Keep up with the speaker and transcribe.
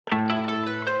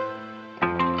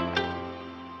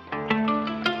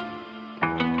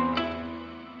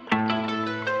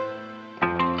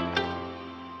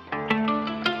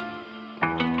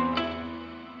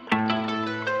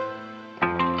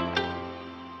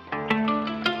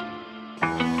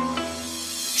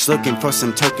Just looking for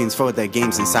some tokens for the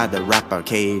games inside the rap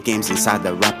arcade. Games inside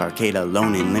the rap arcade,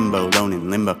 alone in limbo, alone in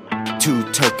limbo.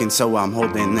 2 tokens, so I'm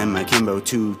holding them akimbo.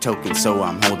 2 tokens, so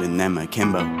I'm holding them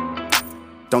akimbo.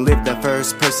 Don't live the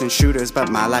first person shooters, but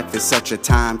my life is such a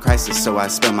time crisis, so I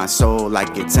spill my soul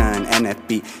like it's an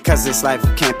NFB. Cause this life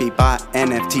can't be bought,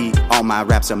 NFT. All my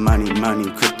raps are money, money,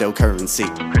 cryptocurrency.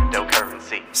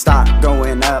 Cryptocurrency. Stock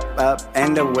going up, up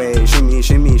and away. Shimmy,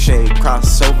 shimmy, shake,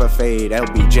 crossover fade,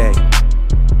 LBJ.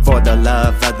 For the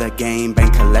love of the game, been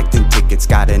collecting tickets,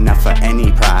 got enough for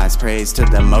any prize. Praise to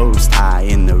the most high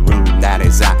in the room, that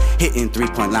is I. Hitting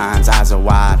 3-point lines, eyes are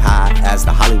wide, high as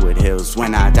the Hollywood hills.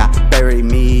 When I die, bury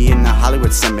me in the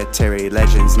Hollywood cemetery.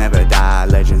 Legends never die,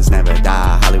 legends never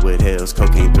die. Hollywood Hills,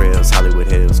 cocaine thrills, Hollywood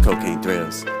Hills, cocaine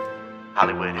thrills.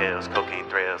 Hollywood Hills, cocaine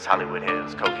thrills, Hollywood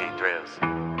Hills, cocaine thrills.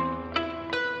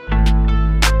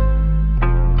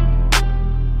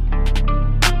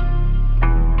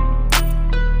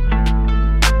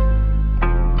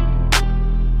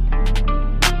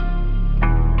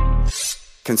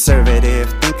 Conservative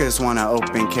thinkers wanna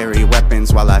open carry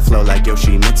weapons while I flow like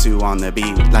Yoshimitsu on the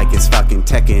beat. Like it's fucking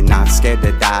Tekken, not scared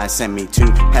to die. Send me to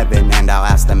heaven and I'll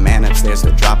ask the man upstairs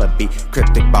to drop a beat.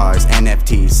 Cryptic bars,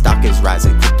 NFT, stock is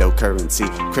rising, cryptocurrency.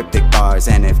 Cryptic bars,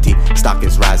 NFT, stock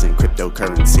is rising,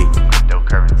 cryptocurrency.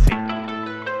 Cryptocurrency.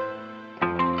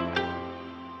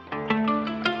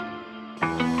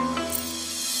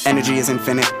 Energy is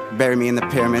infinite, bury me in the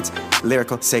pyramids.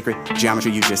 Lyrical, sacred,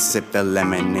 geometry, you just sip the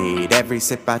lemonade. Every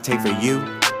sip I take for you,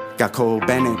 got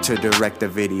Bennett to direct the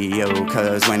video.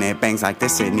 Cause when it bangs like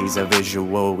this, it needs a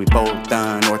visual. We both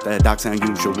unorthodox,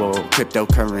 unusual.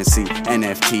 Cryptocurrency,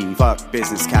 NFT, fuck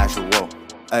business casual.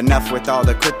 Enough with all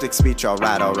the cryptic speech,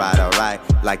 alright, alright, alright.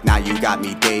 Like now you got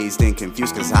me dazed and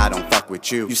confused cause I don't fuck with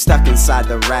you. You stuck inside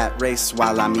the rat race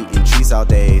while I'm eating cheese all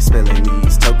day. Spilling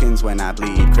these tokens when I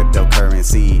bleed.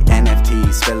 Cryptocurrency,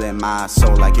 NFT, spilling my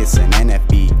soul like it's an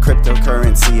NFB.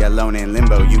 Cryptocurrency, alone in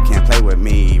limbo, you can't play with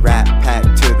me. Rap pack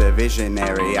to the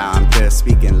visionary, I'm just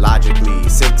speaking logically.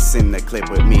 6 in the clip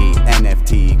with me,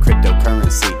 NFT,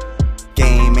 cryptocurrency.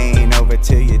 Game ain't over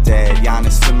till you're dead.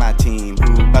 Giannis to my team,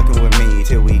 who bucking with me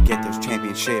till we get those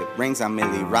championship rings. I'm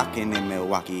Millie rocking in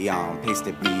Milwaukee on pace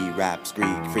to be raps,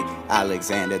 Greek freak,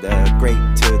 Alexander the Great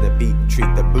to the beat.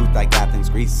 Treat the booth like Athens,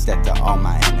 Greece. Dead to all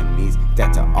my enemies,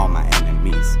 dead to all my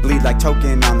enemies. Bleed like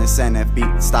token on this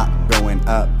NFB. Stop going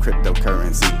up,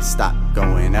 cryptocurrency. Stop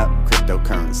going up,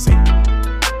 cryptocurrency.